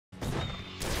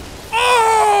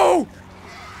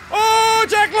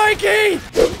Mikey!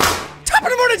 Top of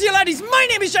the morning to you laddies, my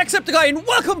name is Jacksepticeye and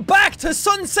welcome back to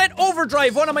Sunset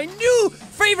Overdrive, one of my new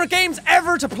favorite games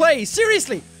ever to play.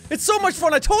 Seriously, it's so much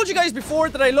fun. I told you guys before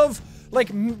that I love, like,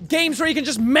 games where you can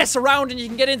just mess around and you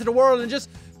can get into the world and just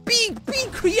be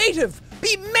creative,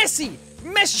 be messy,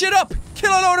 mess shit up,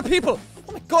 kill a load of people.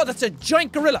 Oh my god, that's a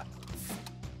giant gorilla.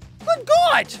 Good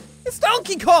god, it's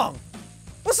Donkey Kong.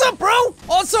 What's up, bro?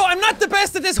 Also, I'm not the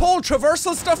best at this whole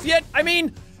traversal stuff yet. I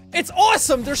mean, it's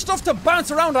awesome. There's stuff to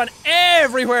bounce around on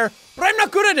everywhere, but I'm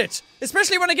not good at it,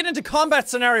 especially when I get into combat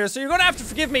scenarios. So you're gonna have to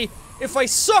forgive me if I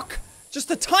suck just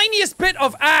the tiniest bit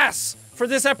of ass for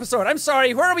this episode. I'm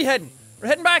sorry. Where are we heading? We're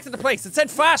heading back to the place. It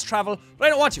said fast travel, but I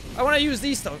don't want to. I want to use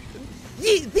these stuff.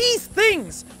 These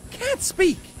things. Can't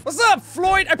speak. What's up,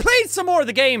 Floyd? I played some more of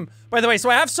the game, by the way, so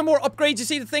I have some more upgrades. You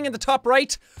see the thing in the top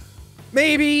right?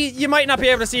 Maybe you might not be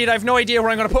able to see it. I have no idea where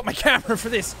I'm going to put my camera for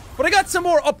this. But I got some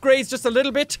more upgrades, just a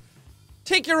little bit.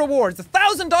 Take your rewards.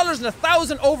 $1,000 and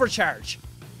 1,000 overcharge.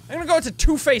 I'm going to go to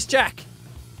Two-Face Jack.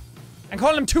 I'm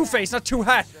calling him Two-Face, not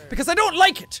Two-Hat, because I don't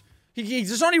like it.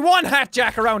 There's only one Hat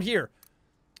Jack around here.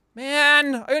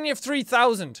 Man, I only have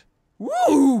 3,000.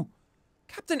 Woo!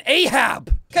 Captain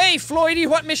Ahab. Okay, Floydie,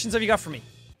 what missions have you got for me?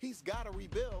 He's got to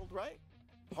rebuild, right?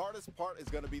 Hardest part is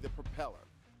going to be the propeller.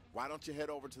 Why don't you head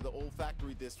over to the old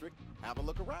factory district, have a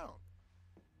look around?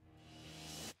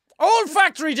 Old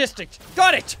factory district!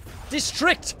 Got it!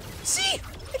 District! See?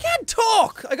 I can't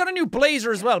talk! I got a new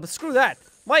blazer as well, but screw that.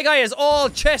 My guy is all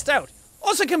chest out.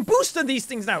 Also, I can boost on these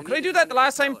things now. Could I do that the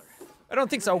last time? I don't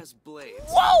think so.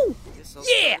 Whoa!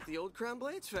 Yeah!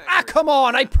 Ah, come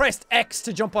on! I pressed X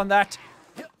to jump on that.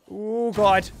 Oh,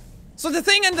 God. So the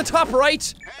thing in the top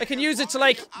right, I can use it to,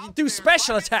 like, do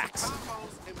special attacks.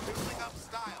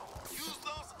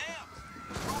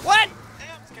 What?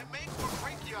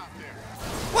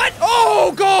 What?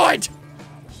 Oh, God!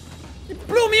 You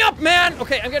blew me up, man!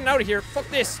 Okay, I'm getting out of here. Fuck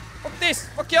this. Fuck this.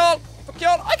 Fuck y'all. Fuck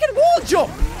y'all. I can wall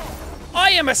jump! I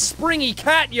am a springy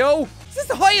cat, yo! Is this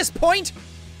the highest point?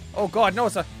 Oh, God, no,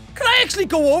 it's a... Can I actually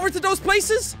go over to those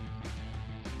places?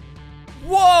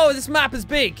 Whoa, this map is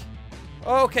big.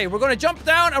 Okay, we're gonna jump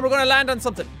down and we're gonna land on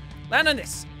something. Land on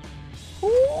this.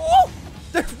 Whoa!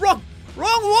 Wrong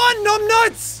one,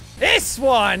 numbnuts! This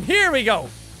one! Here we go!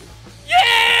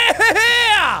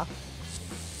 Yeah!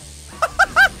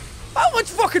 How much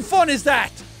fucking fun is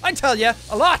that? I tell ya,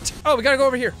 a lot! Oh, we gotta go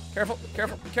over here. Careful,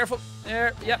 careful, careful.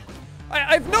 There, yep.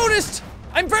 I've noticed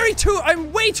I'm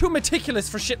way too meticulous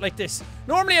for shit like this.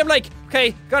 Normally I'm like,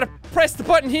 okay, gotta press the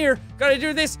button here, gotta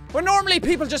do this. But normally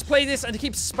people just play this and they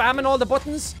keep spamming all the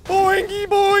buttons. Boingy,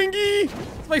 boingy!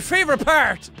 It's my favorite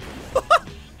part.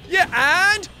 Yeah,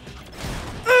 and...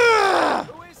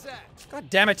 God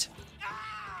damn it.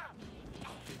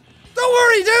 Don't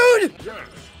worry, dude! Yes,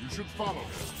 you should follow.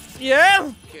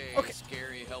 Yeah? Okay.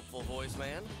 Scary, helpful voice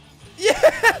man.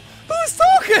 Yeah! Who's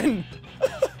talking?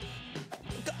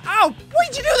 Ow!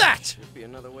 Why'd you do that? Should be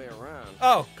another way around.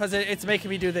 Oh, because it's making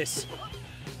me do this.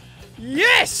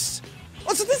 Yes!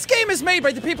 Also, this game is made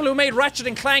by the people who made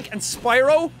Ratchet & Clank and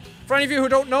Spyro, for any of you who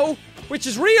don't know, which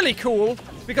is really cool,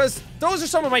 because those are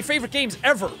some of my favorite games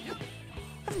ever. I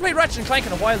haven't played Ratchet & Clank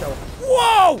in a while, though.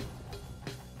 Whoa!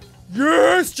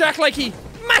 Yes, Jack Likey!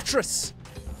 Mattress!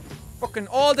 Fucking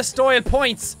all the style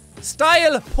points.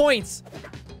 Style points.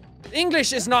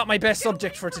 English is not my best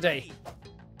subject for today.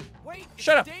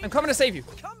 Shut up, I'm coming to save you.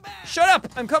 Shut up,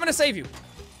 I'm coming to save you.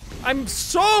 I'm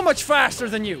so much faster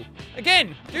than you.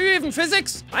 Again, do you even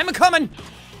physics? I'm a-coming.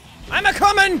 I'm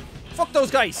a-coming! Fuck those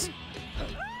guys.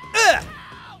 Ugh.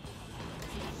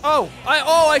 Oh,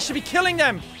 I should be killing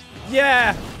them.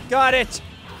 Yeah, got it.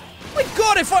 My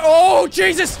god, oh,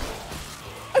 Jesus!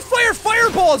 I fire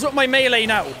fireballs with my melee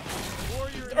now.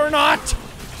 Or not.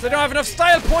 Because I don't have enough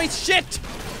style points, shit.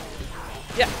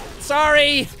 Yeah,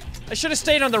 sorry. I should have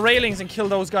stayed on the railings and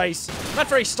killed those guys. Not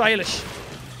very stylish.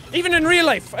 Even in real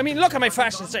life. I mean, look at my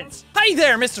fashion sense. Hi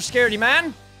there, Mr. Scaredy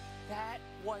Man. That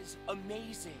was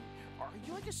amazing. Are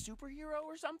you like a superhero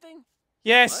or something?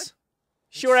 Yes. What?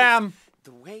 Sure am.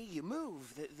 The way you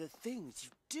move, the things you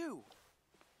do.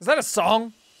 Is that a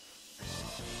song?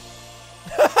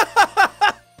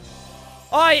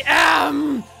 I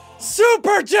am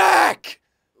Super Jack!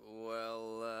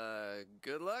 Well,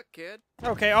 good luck, kid.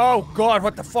 Okay, oh god,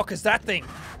 what the fuck is that thing?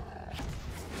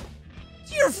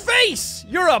 It's your face!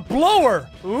 You're a blower!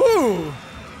 Ooh!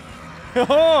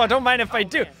 Oh, don't mind if I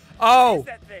do. Oh!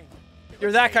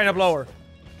 You're that kind of blower.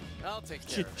 I'll take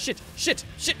care of it. Shit!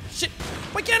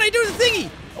 Why can't I do the thingy?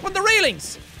 Up on the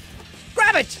railings!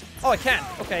 Grab it! Oh, I can't.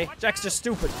 Okay, Jack's just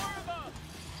stupid.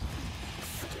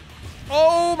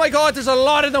 Oh my god, there's a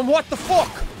lot of them. What the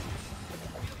fuck?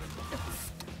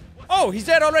 Oh, he's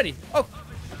dead already. Oh,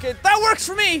 okay, that works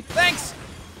for me. Thanks.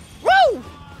 Woo!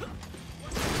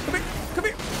 Come here, come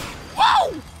here.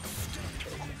 Whoa!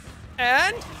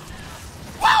 And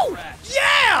whoa!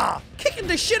 Yeah! Kicking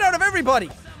the shit out of everybody.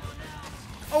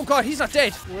 Oh god, he's not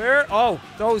dead. Where? Oh,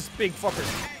 those big fuckers.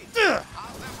 Ugh.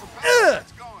 Ugh.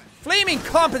 Flaming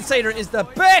compensator is the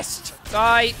best.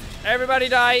 Die. Everybody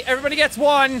die. Everybody gets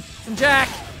one from Jack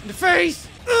in the face.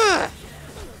 Ugh.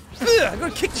 Ugh. I'm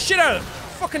gonna kick the shit out of him.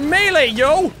 Fucking melee,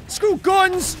 yo. Screw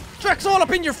guns. Jack's all up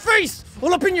in your face.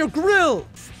 All up in your grill.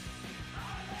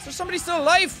 Is there somebody still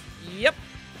alive? Yep.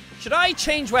 Should I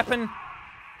change weapon?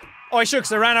 Oh, I should,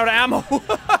 because I ran out of ammo.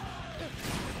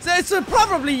 So it's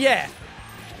probably, yeah.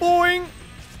 Boing.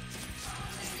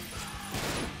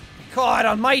 God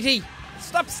almighty.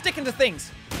 Stop sticking to things.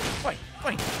 Fine,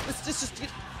 fine. Let's just get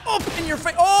up in your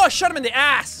face. Oh, shot him in the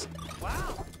ass.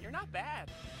 Wow, you're not bad.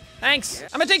 Thanks.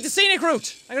 I'm gonna take the scenic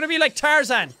route. I'm gonna be like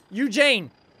Tarzan. You,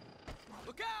 Jane.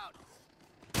 Look out!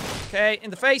 Okay, in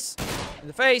the face. In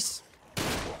the face.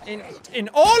 In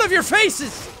all of your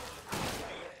faces.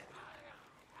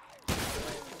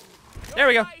 There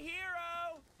we go. My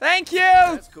hero. Thank you.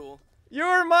 That's cool.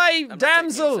 You're my I'm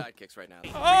damsel. not taking sidekicks right now.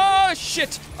 Oh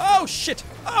shit! Oh shit!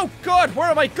 Oh god, where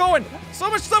am I going? So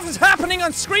much stuff is happening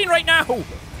on screen right now!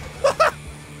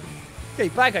 Okay,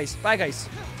 bad guys, bad guys.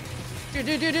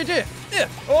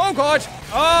 Oh god!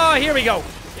 Oh, here we go!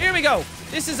 Here we go!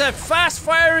 This is a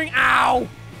fast-firing, ow!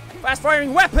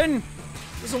 Fast-firing weapon!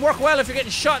 Doesn't work well if you're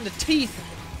getting shot in the teeth.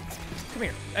 Come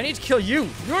here, I need to kill you.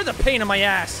 You're the pain in my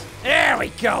ass. There we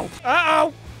go!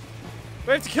 Uh-oh!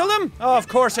 Do I have to kill them? Oh, of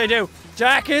course I do.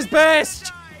 Jack is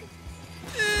best!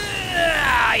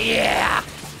 Yeah!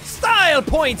 Style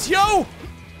points, yo!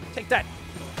 Take that.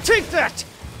 Take that!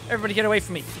 Everybody get away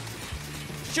from me.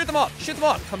 Shoot them all. Shoot them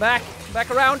all. Come back. Come back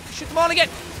around. Shoot them all again.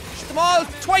 Shoot them all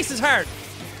twice as hard.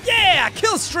 Yeah!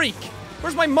 Kill streak!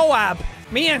 Where's my Moab?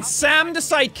 Me and Sam the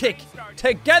sidekick.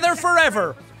 Together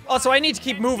forever. Also, I need to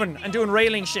keep moving and doing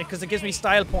railing shit because it gives me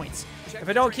style points. If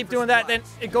I don't keep doing that, then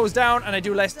it goes down and I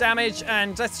do less damage,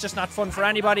 and that's just not fun for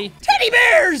anybody. Teddy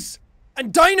bears!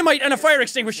 And dynamite and a fire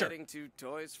extinguisher. Getting to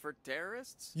toys for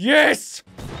terrorists? Yes!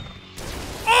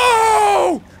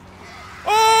 Oh!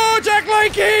 Oh, Jack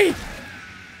Likey!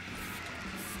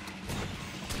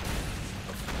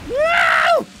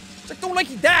 Wow! Jack don't like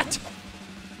that!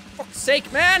 Fuck's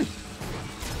sake, man!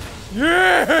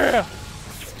 Yeah!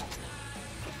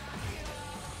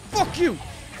 Fuck you!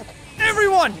 Fuck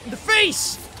everyone in the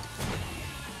face!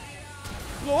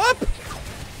 Blow up?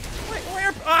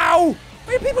 Where? Ow!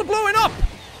 Why are people blowing up?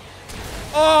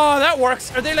 Oh, that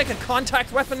works. Are they like a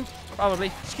contact weapon? Probably.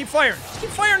 Just keep firing. Just keep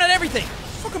firing at everything.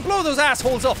 Fucking blow those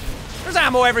assholes up. There's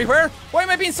ammo everywhere. Why am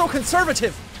I being so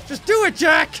conservative? Just do it,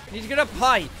 Jack! I need to get up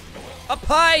high. Up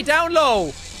high, down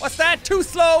low. What's that? Too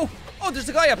slow? Oh, there's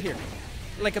a guy up here.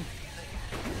 Like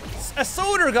a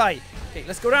soldier guy. Okay,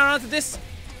 let's go down onto this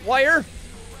wire.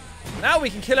 Now we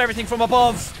can kill everything from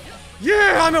above.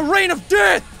 Yeah, I'm a rain of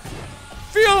death!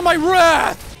 Feel my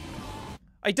wrath!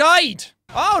 I died!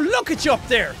 Oh, look at you up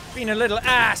there, being a little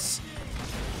ass.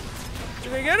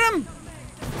 Did I get him?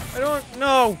 I don't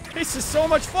know. This is so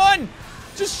much fun!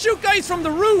 Just shoot guys from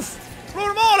the roof! Blow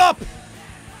them all up!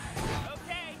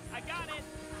 Okay, I got it.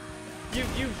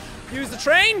 You use the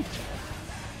train?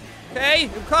 Okay,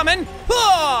 I'm coming.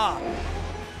 Ha!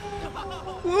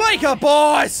 Like a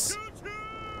boss!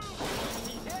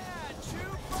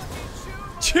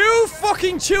 Chew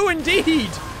fucking chew indeed!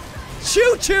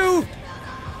 Chew chew!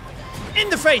 In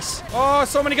the face! Oh,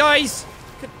 so many guys!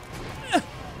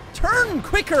 Turn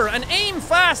quicker and aim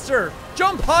faster!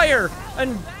 Jump higher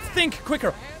and think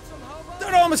quicker.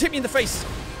 That almost hit me in the face.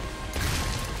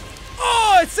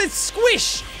 Oh, it says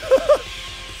squish!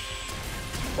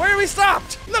 Why are we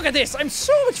stopped? Look at this, I'm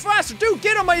so much faster. Dude,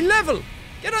 get on my level.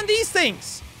 Get on these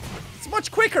things. It's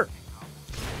much quicker.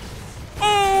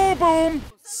 Oh, boom.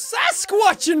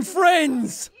 Sasquatch and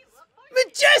friends!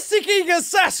 Majestic Eagle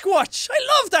Sasquatch! I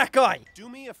love that guy! Do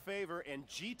me a favor and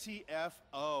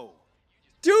GTFO.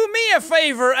 Do me a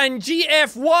favor and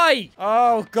GFY!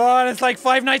 Oh god, it's like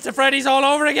Five Nights at Freddy's all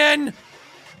over again!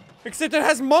 Except it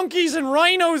has monkeys and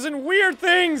rhinos and weird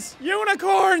things!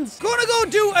 Unicorns! Gonna go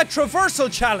do a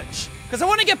traversal challenge. Because I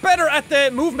want to get better at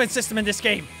the movement system in this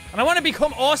game. And I want to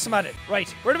become awesome at it. Right,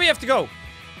 where do we have to go?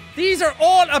 These are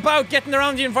all about getting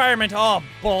around the environment. Oh,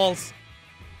 balls.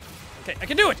 Okay, I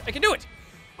can do it. I can do it.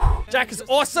 Jack is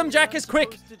awesome. Jack is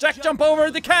quick. Jack jump over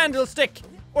the candlestick.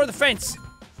 Or the fence.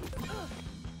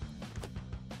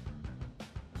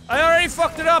 I already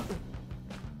fucked it up.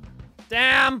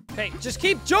 Damn. Okay, just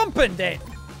keep jumping then.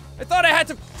 I thought I had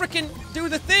to frickin' do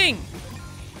the thing.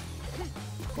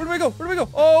 Where do I go? Where do I go?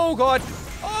 Oh, God.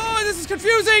 Oh, this is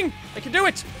confusing. I can do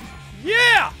it.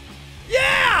 Yeah.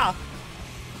 Yeah.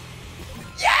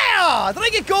 Yeah. Did I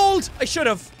get gold? I should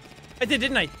have. I did,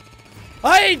 didn't I?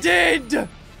 I did.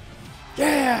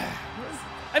 Yeah.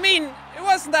 I mean, it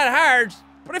wasn't that hard,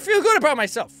 but I feel good about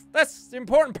myself. That's the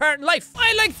important part in life.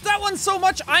 I liked that one so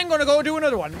much, I'm gonna go do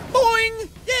another one. Boing.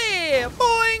 Yeah.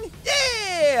 Boing.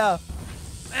 Yeah.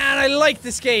 Man, I like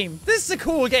this game. This is a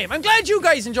cool game. I'm glad you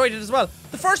guys enjoyed it as well.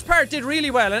 The first part did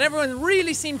really well, and everyone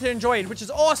really seemed to enjoy it, which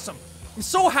is awesome. I'm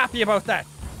so happy about that.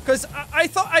 Because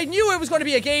I knew it was going to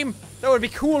be a game that would be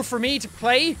cool for me to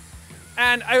play.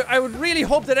 And I would really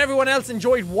hope that everyone else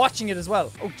enjoyed watching it as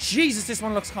well. Oh, Jesus, this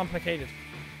one looks complicated.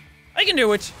 I can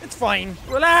do it. It's fine.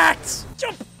 Relax.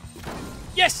 Jump.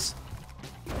 Yes.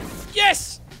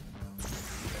 Yes.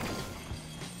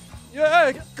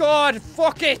 Yeah, God,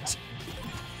 fuck it.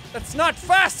 That's not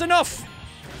fast enough!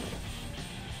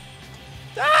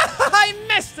 Ah, I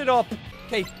messed it up!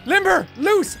 Okay, limber,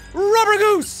 loose, rubber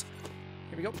goose!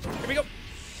 Here we go, here we go.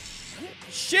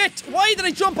 Shit, why did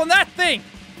I jump on that thing?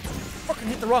 Fucking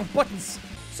hit the wrong buttons.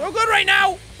 So good right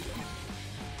now!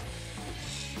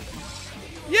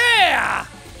 Yeah!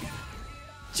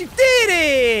 You did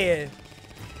it!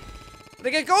 Did I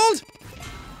get gold?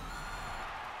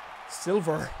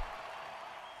 Silver.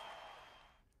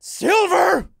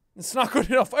 Silver! It's not good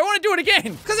enough. I want to do it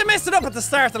again! Because I messed it up at the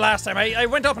start the last time. I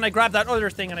went up and I grabbed that other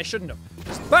thing and I shouldn't have.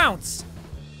 Just bounce.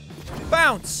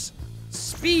 Bounce.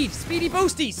 Speed. Speedy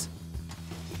boosties.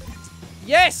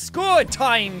 Yes, good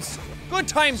times. Good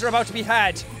times are about to be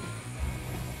had.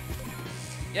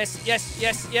 Yes, yes,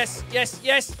 yes, yes, yes,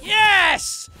 yes,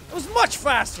 yes! It was much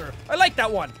faster. I like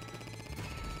that one.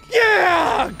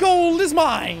 Yeah! Gold is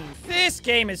mine! This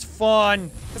game is fun.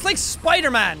 It's like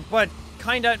Spider-Man, but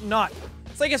kinda not.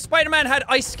 It's like if Spider-Man had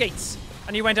ice skates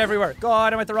and he went everywhere.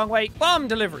 God, I went the wrong way. Bomb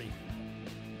delivery.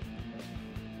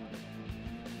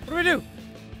 What do we do?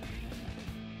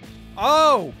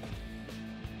 Oh!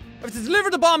 I have to deliver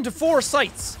the bomb to 4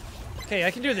 sites. Okay,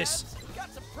 I can do this.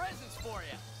 Got some presents for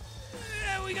you.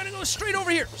 Yeah, we gotta go straight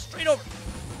over here. Straight over.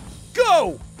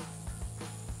 Go!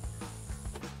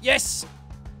 Yes!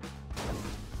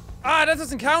 Ah, that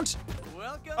doesn't count.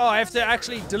 Welcome. Oh, I have to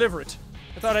actually deliver it.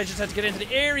 I thought I just had to get into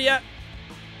the area.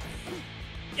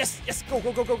 Yes, yes, go,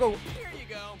 go, go, go, go. Here you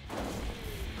go.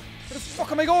 Where the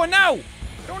fuck am I going now?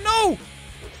 I don't know.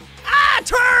 Ah,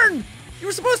 turn! You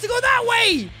were supposed to go that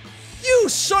way! You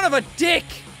son of a dick!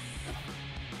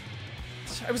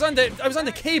 I was on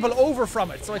the cable over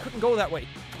from it, so I couldn't go that way.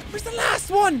 Where's the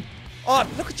last one? Oh,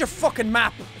 look at your fucking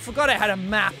map. I forgot I had a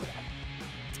map.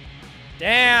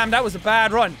 Damn, that was a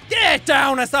bad run. Get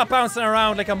down and stop bouncing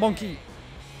around like a monkey.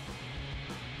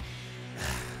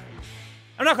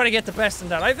 I'm not gonna get the best in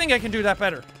that. I think I can do that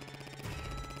better.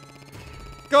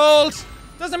 Gold!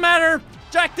 Doesn't matter.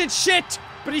 Jack did shit,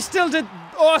 but he still did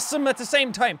awesome at the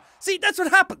same time. See, that's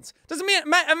what happens. Doesn't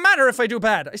matter if I do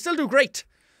bad. I still do great.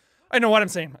 I know what I'm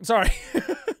saying. I'm sorry.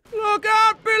 Look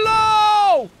out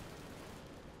below!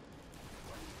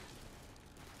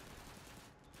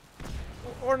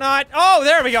 Or not. Oh,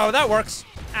 there we go. That works.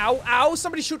 Ow, ow.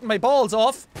 Somebody's shooting my balls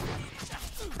off.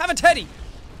 Have a teddy.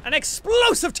 An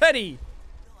explosive teddy.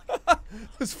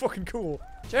 That's fucking cool.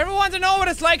 Do you ever want to know what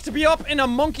it's like to be up in a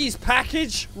monkey's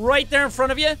package right there in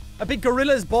front of you? A big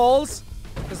gorilla's balls?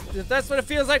 Because that's what it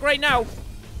feels like right now.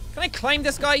 Can I climb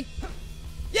this guy?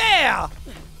 Yeah!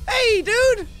 Hey,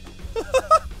 dude! You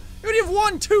only have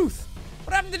 1 tooth.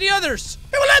 What happened to the others?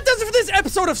 Hey, well, that does it for this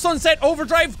episode of Sunset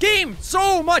Overdrive. Game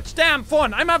so much damn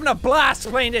fun. I'm having a blast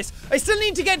playing this. I still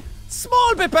need to get a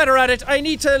small bit better at it. I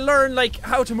need to learn, like,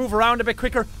 how to move around a bit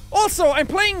quicker. Also, I'm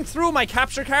playing through my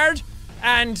capture card,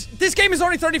 and this game is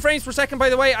only 30 frames per second, by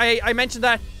the way. I mentioned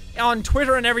that on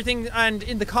Twitter and everything, and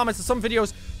in the comments of some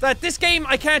videos, that this game,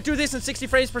 I can't do this in 60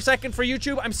 frames per second for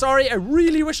YouTube. I'm sorry, I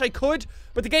really wish I could,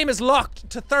 but the game is locked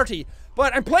to 30.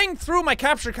 But I'm playing through my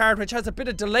capture card, which has a bit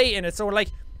of delay in it, so like,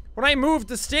 when I move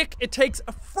the stick, it takes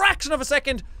a fraction of a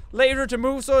second later to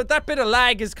move, so that bit of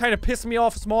lag is kind of pissing me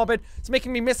off a small bit. It's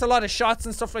making me miss a lot of shots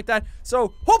and stuff like that.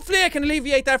 So hopefully I can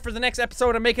alleviate that for the next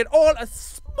episode and make it all a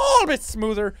small bit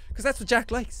smoother, because that's what Jack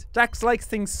likes. Jack likes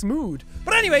things smooth.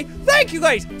 But anyway, thank you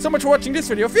guys so much for watching this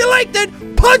video. If you liked it,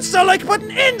 punch the like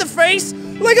button in the face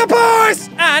like a boss,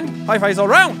 and high fives all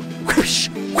around. Whoosh,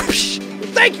 whoosh.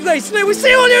 Thank you guys. We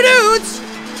see all you dudes.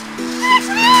 That's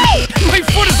me. My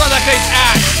foot is on that guy's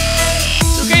ass.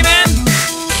 Okay, man.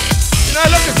 You're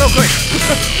not looking so good.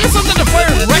 There's something to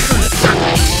fire records.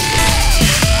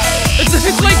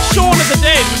 It's like Shaun of the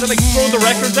Dead when they like throw the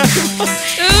records at him.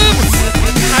 Oops.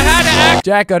 I had to act.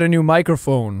 Jack got a new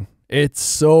microphone. It's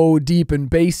so deep and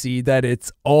bassy that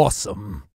it's awesome.